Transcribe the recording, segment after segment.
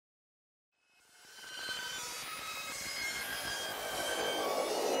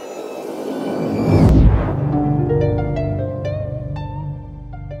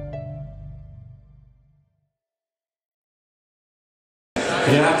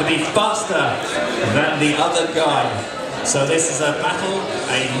to be faster than the other guy. So this is a battle,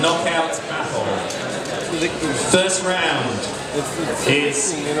 a knockout battle. First round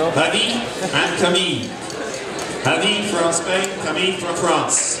is Javi and Camille. Javi from Spain, Camille from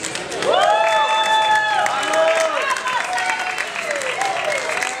France.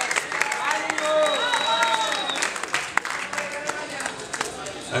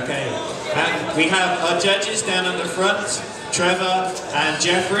 Okay, and we have our judges down at the front, Trevor and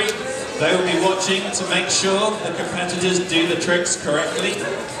Jeffrey. They will be watching to make sure the competitors do the tricks correctly.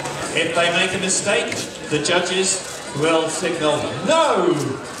 If they make a mistake, the judges will signal no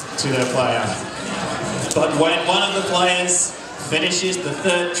to their player. But when one of the players finishes the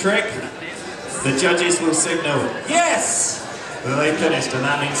third trick, the judges will signal yes that they finished, and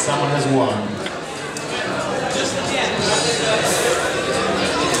that means someone has won.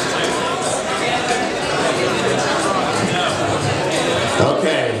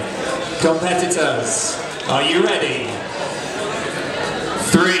 Okay, competitors, are you ready?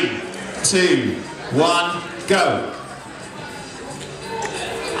 3, 2, 1, go!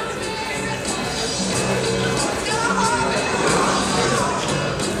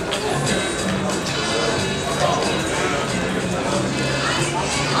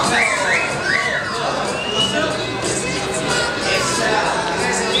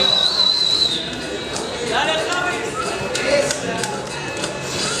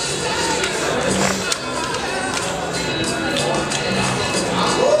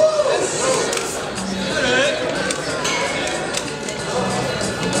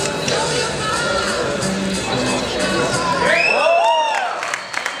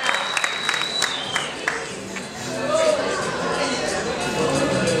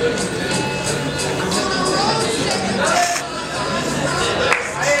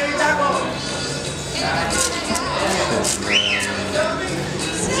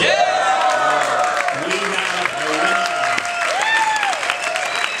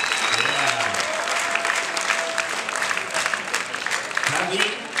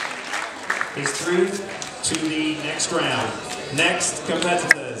 Is through to the next round. Next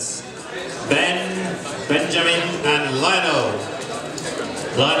competitors, Benjamin and Lionel.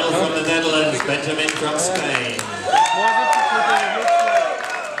 Lionel from the Netherlands, Benjamin from Spain.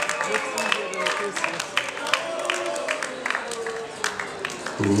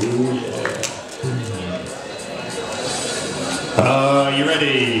 Ooh, yeah. Are you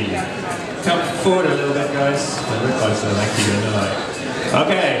ready? Come forward a little bit, guys. A little closer, thank you.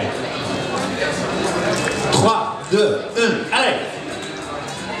 Okay. 3, 2, 1, allez!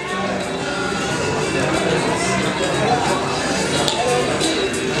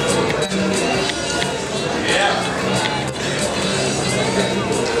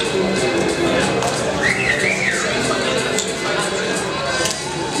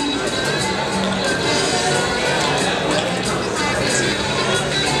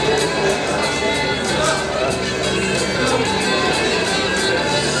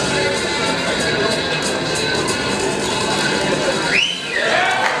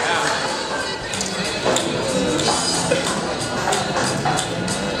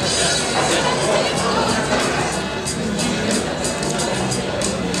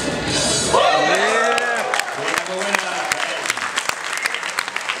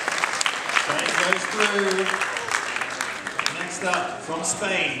 Next up, from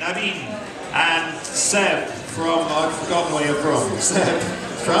Spain, Naveen and Seb from, I've forgotten where you're from. Seb,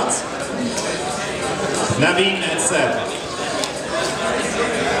 France? Naveen and Seb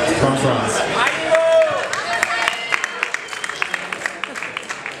from France.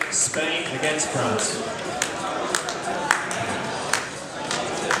 Spain against France.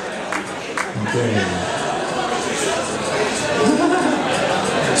 Okay.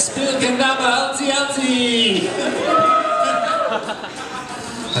 Speedtrick Kendama LTLT!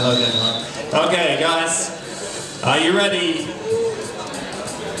 Hello Denmark. Okay guys, are you ready?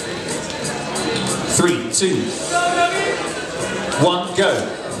 3, 2, 1,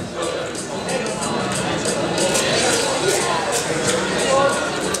 go!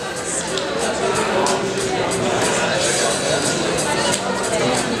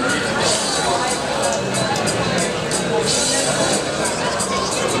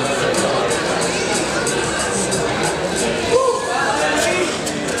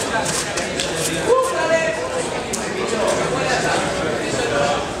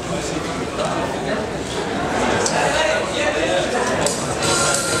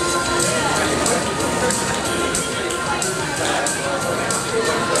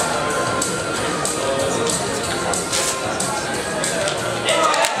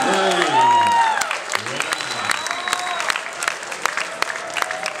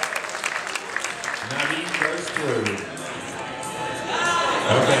 through.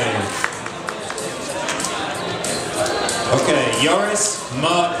 Okay. Okay, Joris,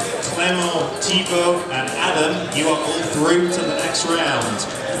 Mark, Clement, Thibaut and Adam, you are all through to the next round.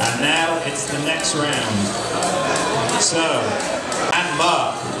 And now it's the next round. So, and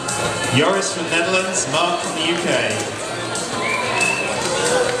Mark. Joris from Netherlands, Mark from the UK.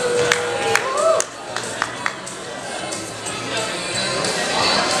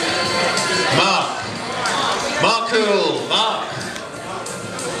 Mark Cool, Mark.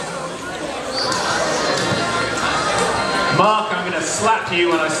 Mark, I'm going to slap you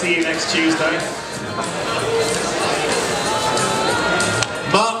when I see you next Tuesday.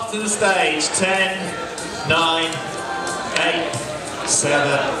 Mark to the stage. 10, 9, 8,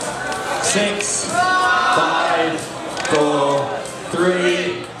 7, 6, 5, 4,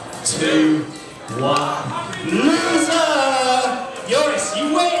 3, 2, 1. Loser! Joris,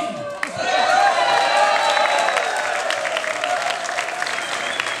 you win!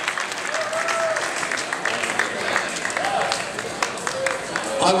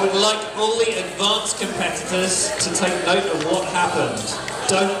 I would like all the advanced competitors to take note of what happened.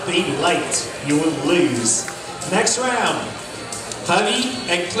 Don't be late, you will lose. Next round, Javi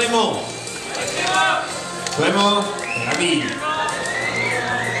and Clement. Clement and Javi.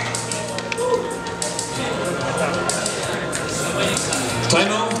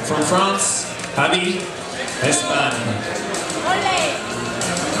 Clement from France, Javi, Espagne.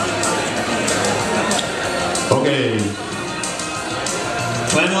 Okay.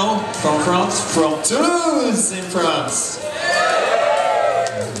 Clement from France, from Toulouse in France.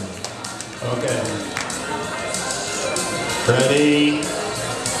 Okay. Ready?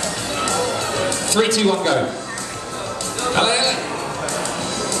 3, 2, 1, go. Allez, allez.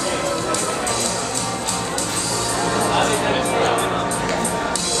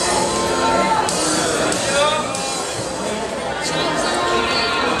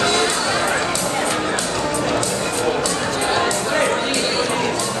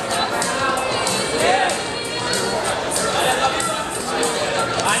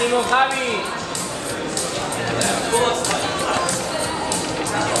 ¡Ánimo, Javi!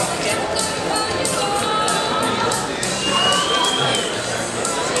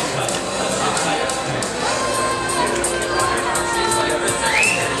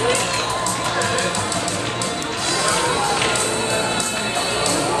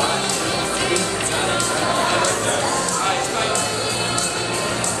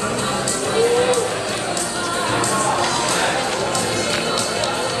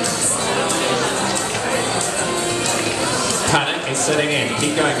 Panic is setting in.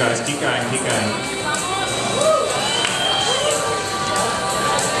 Keep going, guys. Keep going, keep going.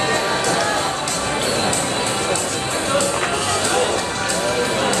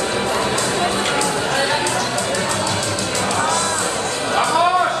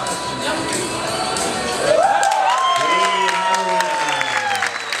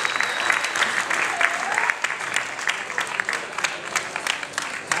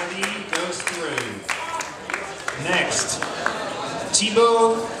 Goes through. Next,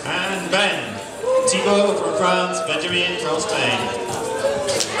 Thibaut and Ben. Thibaut from France, Benjamin from Spain.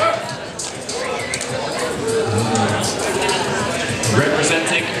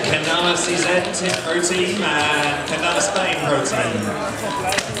 Representing Kendama CZ Pro Team and Kendama Spain Pro Team.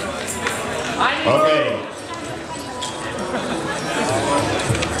 Okay.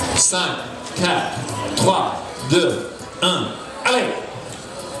 5, 4, 3, 2, 1. Allez!